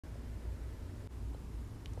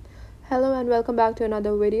Hello and welcome back to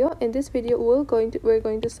another video. In this video, we're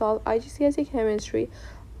going to solve IGCSE Chemistry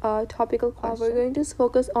topical question. We're going to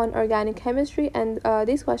focus on organic chemistry, and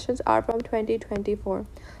these questions are from 2024.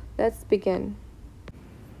 Let's begin.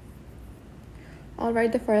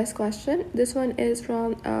 Alright, the first question. This one is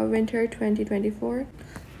from winter 2024.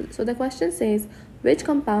 So the question says, which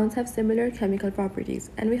compounds have similar chemical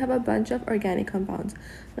properties? And we have a bunch of organic compounds.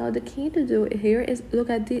 Now the key to do here is look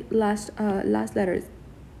at the last letters.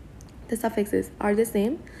 The suffixes are the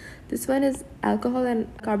same. This one is alcohol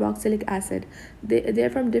and carboxylic acid. They're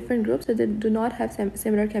from different groups, so they do not have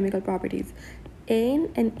similar chemical properties.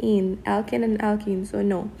 Ane and ene, alkane and alkene, so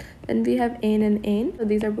no. Then we have ane and ane, so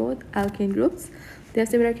these are both alkane groups. They have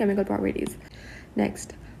similar chemical properties.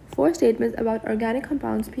 Next, 4 statements about organic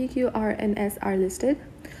compounds P, Q, R, and S are listed.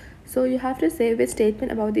 So you have to say which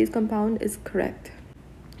statement about these compounds is correct.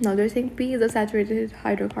 Now they're saying P is a saturated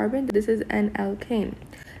hydrocarbon. This is an alkane.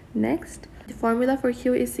 Next, the formula for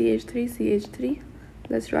Q is CH3CH3.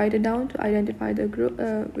 Let's write it down to identify the group.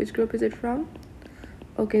 Which group is it from?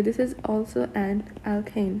 Okay, this is also an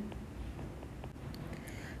alkane.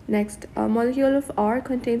 Next, a molecule of R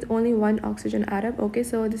contains only one oxygen atom. Okay,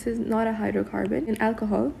 so this is not a hydrocarbon. An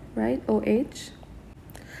alcohol, right? OH.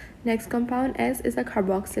 Next, compound S is a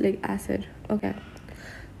carboxylic acid. Okay.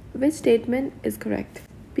 Which statement is correct?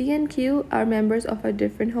 P and Q are members of a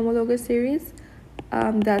different homologous series.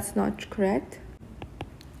 That's not correct.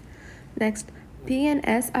 Next, P and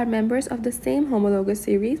S are members of the same homologous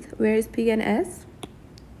series. Where is P and S?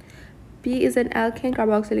 P is an alkane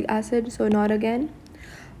carboxylic acid, so not again.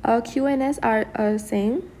 Q and S are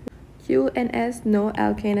same. Q and S, no,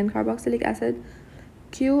 alkane and carboxylic acid.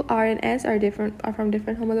 Q, R, and S are from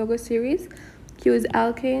different homologous series. Q is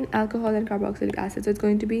alkane, alcohol, and carboxylic acid, so it's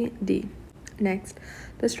going to be D. Next,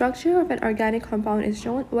 the structure of an organic compound is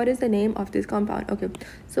shown. What is the name of this compound? Okay,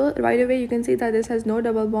 so right away you can see that this has no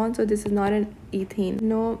double bond, so this is not an ethene.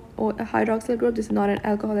 No hydroxyl group, this is not an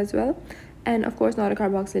alcohol as well. And of course not a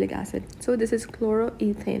carboxylic acid. So this is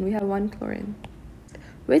chloroethane. We have one chlorine.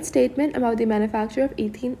 Which statement about the manufacture of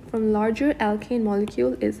ethene from larger alkane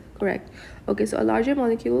molecule is correct? Okay, so a larger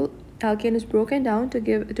molecule alkane is broken down to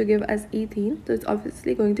give us ethene, so it's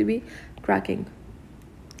obviously going to be cracking.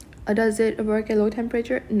 Does it work at low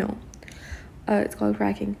temperature? No. It's called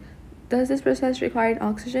cracking. Does this process require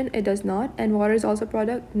oxygen? It does not. And water is also a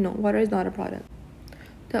product? No, water is not a product.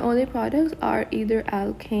 The only products are either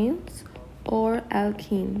alkanes or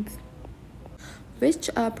alkenes. Which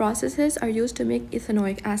processes are used to make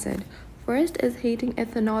ethanoic acid? First is heating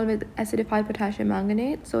ethanol with acidified potassium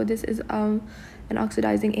manganate. So this is an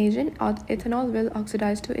oxidizing agent. Ethanol will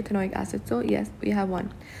oxidize to ethanoic acid. So yes, we have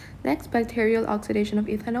one. Next, bacterial oxidation of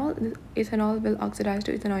ethanol. Ethanol will oxidize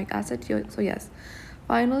to ethanoic acid. So yes.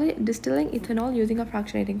 Finally, distilling ethanol using a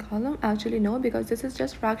fractionating column. Actually no, because this is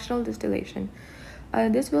just fractional distillation.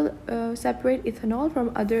 This will separate ethanol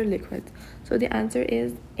from other liquids. So the answer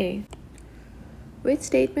is A. Which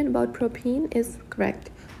statement about propene is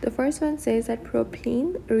correct? The first one says that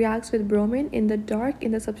propene reacts with bromine in the dark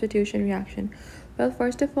in the substitution reaction. Well,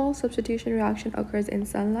 first of all, substitution reaction occurs in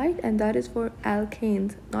sunlight, and that is for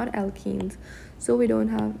alkanes, not alkenes. So we don't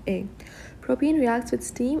have A. Propene reacts with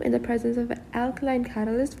steam in the presence of an alkaline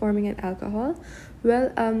catalyst forming an alcohol. Well,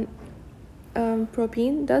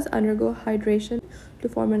 propene does undergo hydration to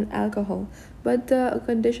form an alcohol, but the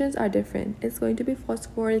conditions are different. It's going to be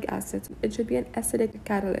phosphoric acid. It should be an acidic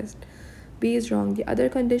catalyst. B is wrong. The other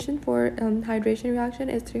condition for hydration reaction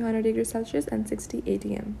is 300 degrees Celsius and 60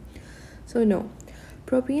 atm. So no.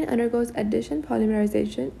 Propene undergoes addition,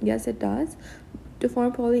 polymerisation. Yes, it does. To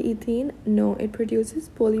form polyethylene, no, it produces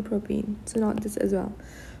polypropene. So not this as well.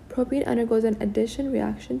 Propene undergoes an addition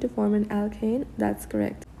reaction to form an alkane. That's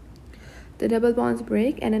correct. The double bonds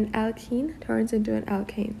break and an alkene turns into an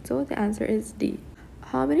alkane. So the answer is D.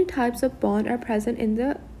 How many types of bond are present in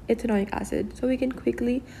the ethanoic acid? So we can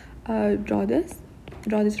quickly draw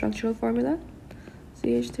the structural formula.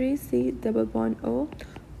 CH3, C, double bond O,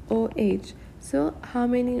 OH. So how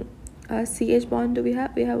many CH bond do we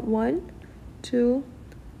have? We have 1, 2,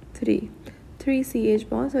 3. 3 CH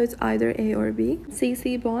bonds, so it's either A or B.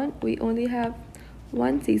 CC bond, we only have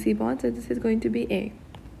 1 CC bond, so this is going to be A.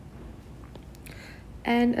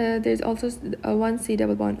 And there's also a 1 C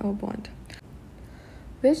double bond O bond.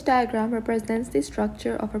 Which diagram represents the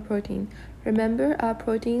structure of a protein? Remember,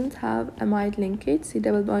 proteins have amide linkage, C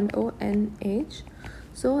double bond O and H.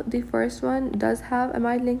 So the first one does have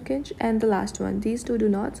amide linkage and the last one. These two do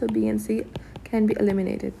not, so B and C can be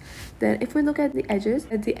eliminated. Then if we look at the edges,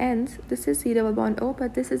 at the ends, this is C double bond O,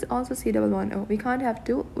 but this is also C double bond O. We can't have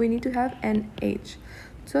two, we need to have an H.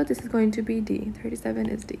 So this is going to be D. 37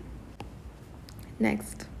 is D.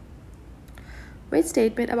 Next, which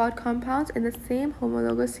statement about compounds in the same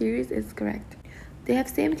homologous series is correct? They have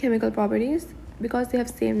same chemical properties because they have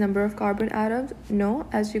same number of carbon atoms. No,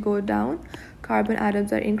 as you go down, carbon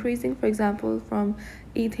atoms are increasing, for example, from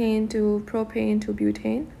ethane to propane to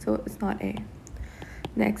butane, so it's not A.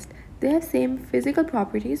 Next, they have same physical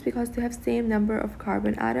properties because they have same number of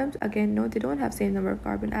carbon atoms. Again, no, they don't have same number of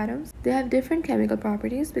carbon atoms. They have different chemical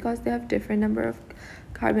properties because they have different number of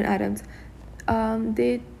carbon atoms.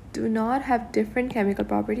 They do not have different chemical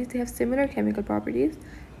properties. They have similar chemical properties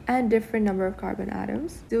and different number of carbon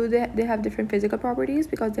atoms. Do they have different physical properties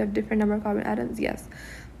because they have different number of carbon atoms? Yes,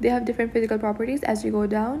 they have different physical properties. As you go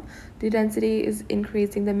down, the density is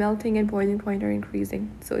increasing, the melting and boiling point are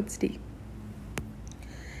increasing, so it's D.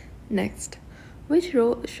 Next, which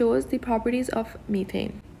row shows the properties of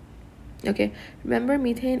methane? Okay, remember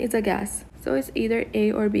methane is a gas, so it's either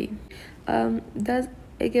A or B. Does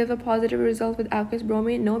it give a positive result with aqueous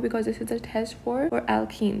bromine? No, because this is a test for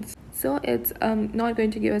alkenes. So it's not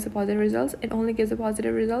going to give us a positive result. It only gives a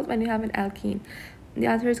positive result when you have an alkene. The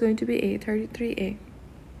answer is going to be A, 33A.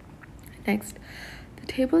 Next, the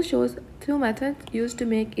table shows two methods used to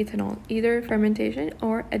make ethanol, either fermentation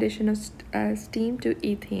or addition of steam to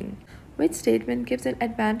ethene. Which statement gives an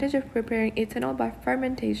advantage of preparing ethanol by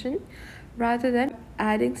fermentation rather than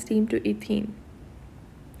adding steam to ethene?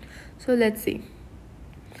 So let's see.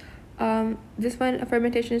 This one,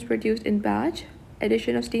 fermentation is produced in batch,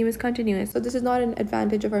 addition of steam is continuous, so this is not an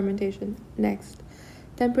advantage of fermentation. Next,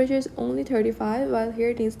 temperature is only 35 while here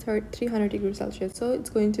it needs 300 degrees Celsius, so it's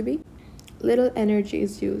going to be little energy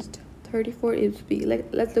is used. 34 is B.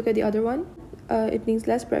 Let's look at the other one. It needs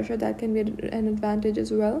less pressure, that can be an advantage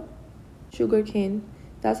as well. Sugarcane,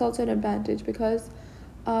 that's also an advantage because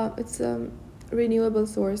it's a renewable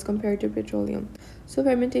source compared to petroleum. So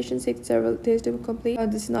fermentation takes several days to complete.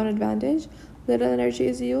 This is not an advantage. Little energy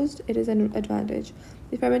is used, it is an advantage.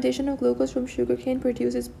 The fermentation of glucose from sugarcane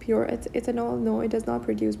produces pure ethanol. No, it does not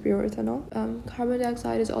produce pure ethanol. Carbon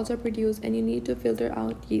dioxide is also produced and you need to filter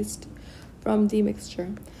out yeast from the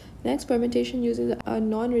mixture. Next, fermentation uses a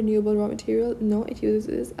non-renewable raw material. No, it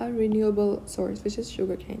uses a renewable source, which is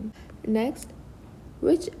sugarcane. Next,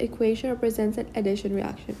 which equation represents an addition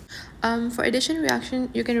reaction? For addition reaction,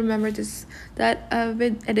 you can remember this, that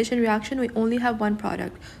with addition reaction, we only have one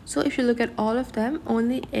product. So if you look at all of them,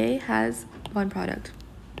 only A has one product.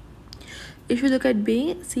 If you look at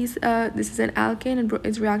B, C, this is an alkane and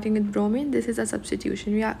it's reacting with bromine. This is a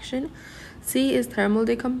substitution reaction. C is thermal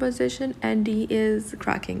decomposition and D is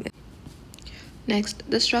cracking. Next,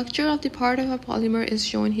 the structure of the part of a polymer is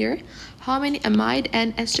shown here. How many amide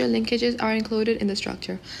and ester linkages are included in the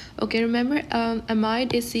structure? Okay, remember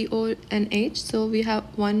amide is CO and H, so we have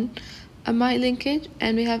one amide linkage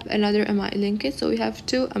and we have another amide linkage, so we have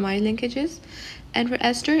two amide linkages. And for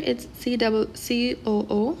ester, it's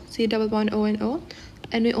COO, C double bond O and O,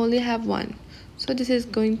 and we only have one. So this is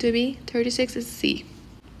going to be 36 is C.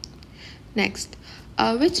 Next,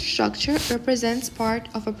 which structure represents part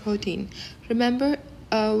of a protein? Remember,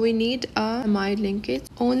 we need a amide linkage.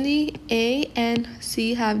 Only A and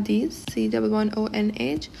C have these, C double bond O and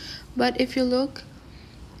H. But if you look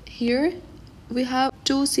here, we have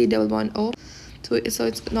two C double bond O. So it's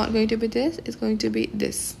not going to be this, it's going to be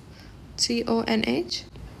this. CO and H.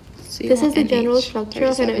 This is the general structure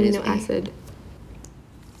of an amino acid.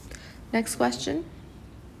 Next question.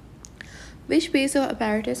 Which piece of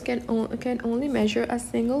apparatus can only measure a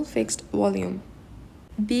single fixed volume?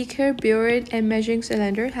 Beaker, burette, and measuring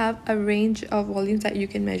cylinder have a range of volumes that you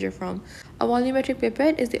can measure from. A volumetric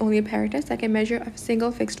pipette is the only apparatus that can measure a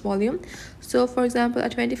single fixed volume. So for example, a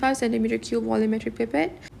 25 centimeter cube volumetric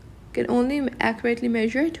pipette can only accurately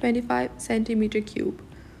measure 25 centimeter cube,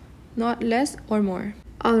 not less or more.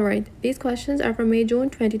 Alright, these questions are from May-June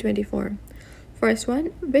 2024. First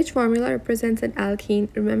one, which formula represents an alkene?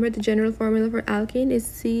 Remember, the general formula for alkene is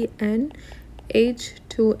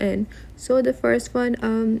CnH2n. So the first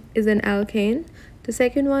one is an alkane. The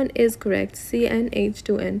second one is correct,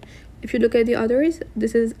 CnH2n. If you look at the others,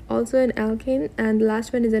 this is also an alkane and the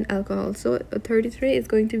last one is an alcohol. So 33 is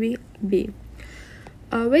going to be B.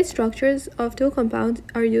 Which structures of two compounds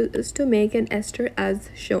are used to make an ester as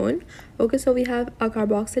shown? Okay, so we have a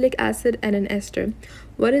carboxylic acid and an ester.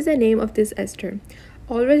 What is the name of this ester?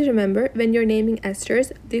 Always remember, when you're naming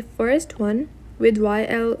esters, the first one with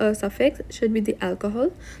YL suffix should be the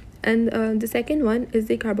alcohol, and the second one is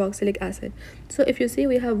the carboxylic acid. So if you see,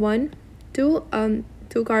 we have two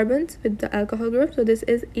carbons with the alcohol group, so this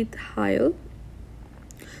is ethyl.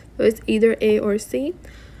 So it's either A or C.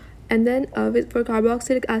 And then for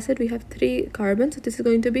carboxylic acid, we have 3 carbons, so this is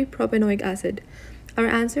going to be propanoic acid. Our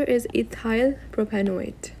answer is ethyl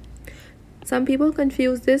propanoate. Some people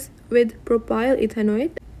confuse this with propyl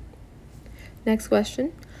ethanoate. Next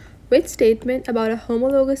question. Which statement about a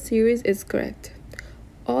homologous series is correct?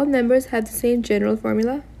 All members have the same general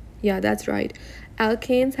formula? Yeah, that's right.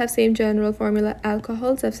 Alkanes have same general formula,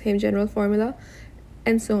 alcohols have same general formula,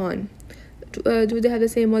 and so on. Do they have the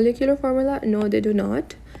same molecular formula? No, they do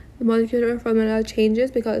not. The molecular formula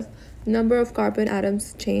changes because number of carbon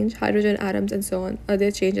atoms change, hydrogen atoms, and so on.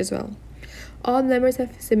 They change as well. All members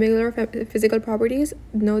have similar physical properties.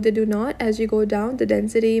 No, they do not. As you go down, the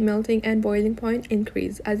density, melting, and boiling point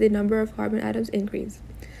increase as the number of carbon atoms increase.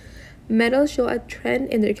 Metals show a trend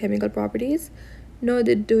in their chemical properties. No,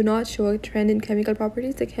 they do not show a trend in chemical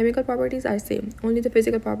properties. The chemical properties are same. Only the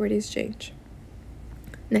physical properties change.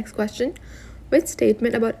 Next question. Which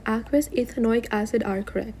statement about aqueous ethanoic acid are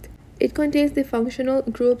correct? It contains the functional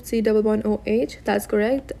group C double bond OH. That's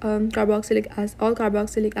correct. All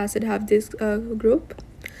carboxylic acid have this group.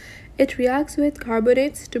 It reacts with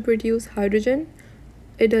carbonates to produce hydrogen.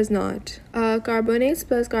 It does not. Carbonates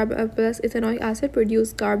plus ethanoic acid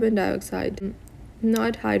produce carbon dioxide,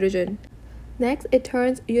 not hydrogen. Next, it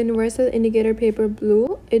turns universal indicator paper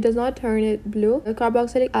blue. It does not turn it blue. The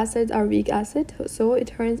carboxylic acids are weak acid, so it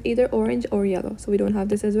turns either orange or yellow. So we don't have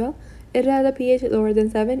this as well. It has a pH lower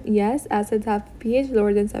than 7. Yes, acids have pH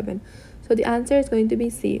lower than 7. So the answer is going to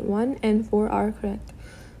be C. 1 and 4 are correct.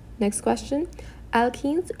 Next question.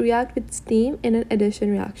 Alkenes react with steam in an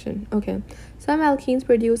addition reaction. Okay. Some alkenes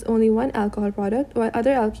produce only one alcohol product, while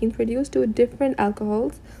other alkenes produce two different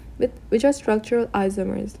alcohols which are structural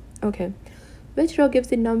isomers. Okay. Which row gives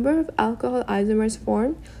the number of alcohol isomers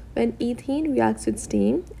formed when ethene reacts with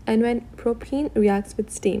steam and when propene reacts with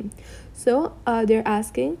steam? So they're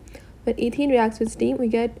asking, when ethene reacts with steam, we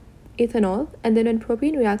get ethanol, and then when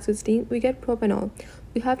propene reacts with steam, we get propanol.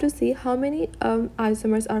 We have to see how many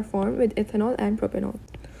isomers are formed with ethanol and propanol.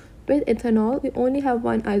 With ethanol, we only have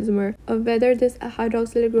one isomer. Whether this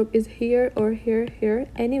hydroxyl group is here or here,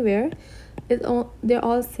 anywhere, they're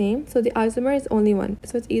all same. So the isomer is only one.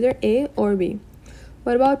 So it's either A or B.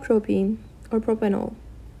 What about propene or propanol?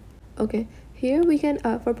 Okay, here we can,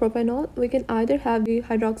 for propanol, we can either have the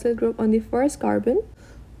hydroxyl group on the first carbon,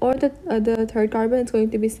 or the third carbon is going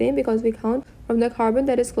to be same because we count from the carbon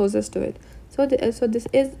that is closest to it. So this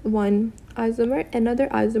is one isomer. Another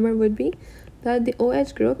isomer would be that the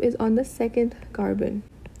OH group is on the second carbon,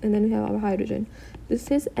 and then we have our hydrogen. This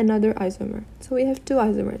is another isomer. So we have two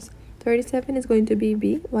isomers. 37 is going to be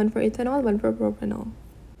B, one for ethanol, one for propanol.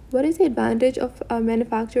 What is the advantage of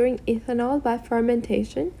manufacturing ethanol by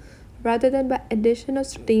fermentation rather than by addition of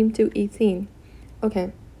steam to ethene?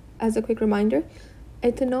 Okay, as a quick reminder,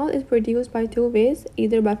 ethanol is produced by two ways,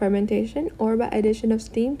 either by fermentation or by addition of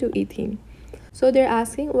steam to ethene. So they're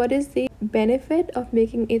asking, what is the benefit of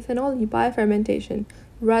making ethanol by fermentation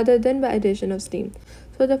rather than by addition of steam?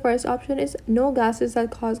 So the first option is no gases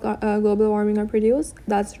that cause global warming are produced.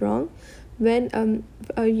 That's wrong. When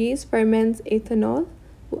a yeast ferments ethanol,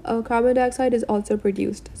 carbon dioxide is also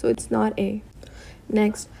produced. So it's not A.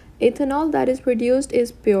 Next, ethanol that is produced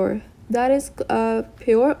is pure. That is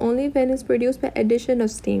pure only when it's produced by addition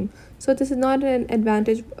of steam. So this is not an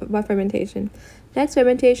advantage by fermentation. Next,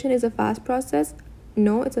 fermentation is a fast process.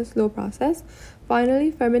 No, it's a slow process.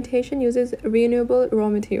 Finally, fermentation uses renewable raw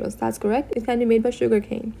materials. That's correct. It can be made by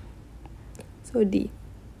sugarcane. So D.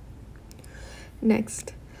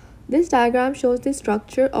 Next, this diagram shows the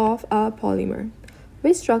structure of a polymer.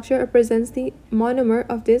 Which structure represents the monomer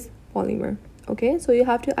of this polymer? Okay, so you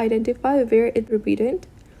have to identify where it's repeated.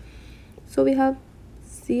 So we have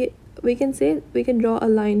we can draw a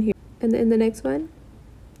line here, and then the next one,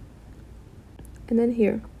 and then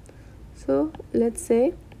here. So let's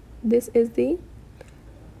say this is the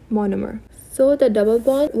monomer. So the double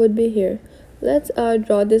bond would be here. Let's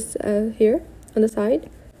draw this here on the side.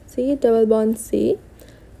 C double bond C,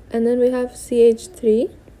 and then we have CH3,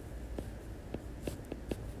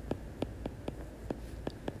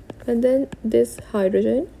 and then this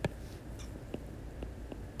hydrogen.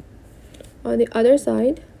 On the other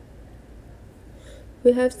side,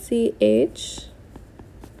 we have CH.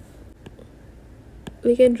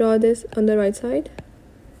 We can draw this on the right side.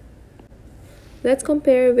 Let's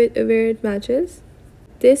compare with where it matches.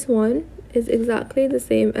 This one is exactly the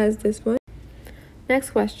same as this one. Next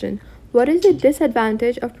question. What is the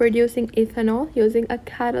disadvantage of producing ethanol using a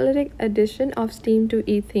catalytic addition of steam to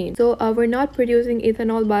ethene? So we're not producing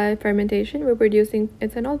ethanol by fermentation. We're producing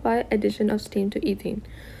ethanol by addition of steam to ethene.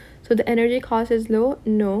 So the energy cost is low?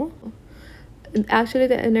 No. Actually,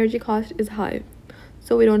 the energy cost is high.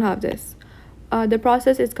 So we don't have this. The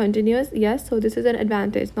process is continuous. Yes, so this is an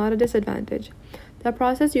advantage, not a disadvantage. The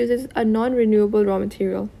process uses a non-renewable raw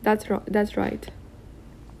material. That's right.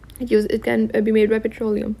 It can be made by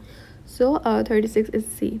petroleum. So 36 is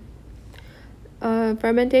C.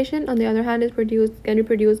 Fermentation, on the other hand, can be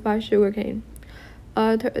produced by sugarcane.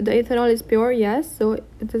 The ethanol is pure, yes, so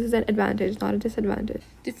this is an advantage, not a disadvantage.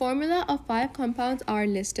 The formula of 5 compounds are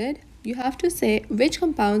listed. You have to say which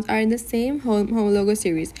compounds are in the same homologous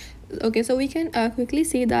series. Okay, so we can quickly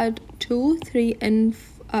see that 2, 3, and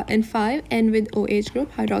 5 end with OH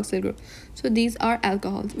group, hydroxyl group. So these are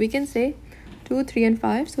alcohols. We can say 2, 3, and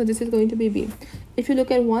 5, so this is going to be B. If you look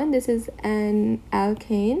at 1, this is an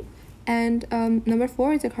alkane, and number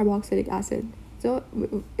 4 is a carboxylic acid. So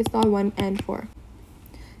it's not 1 and 4.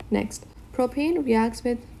 Next, propane reacts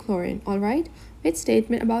with chlorine. All right, which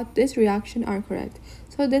statement about this reaction are correct?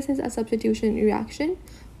 So this is a substitution reaction.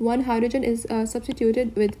 One hydrogen is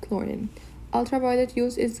substituted with chlorine. Ultraviolet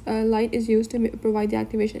light is used to provide the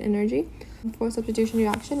activation energy. For substitution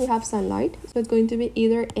reaction, we have sunlight, so it's going to be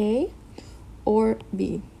either A or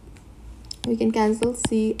B. We can cancel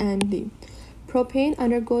C and D. Propane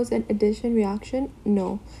undergoes an addition reaction.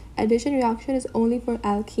 No, addition reaction is only for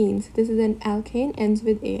alkenes. This is an alkane, ends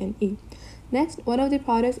with A and E. Next, one of the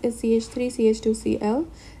products is CH3CH2Cl.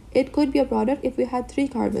 It could be a product if we had 3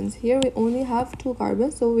 carbons. Here we only have 2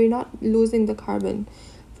 carbons, so we're not losing the carbon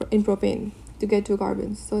in propane to get 2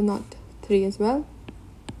 carbons, so not 3 as well.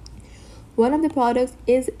 One of the products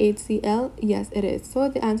is HCl. Yes, it is. So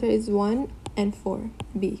the answer is 1 and 4,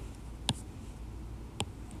 B.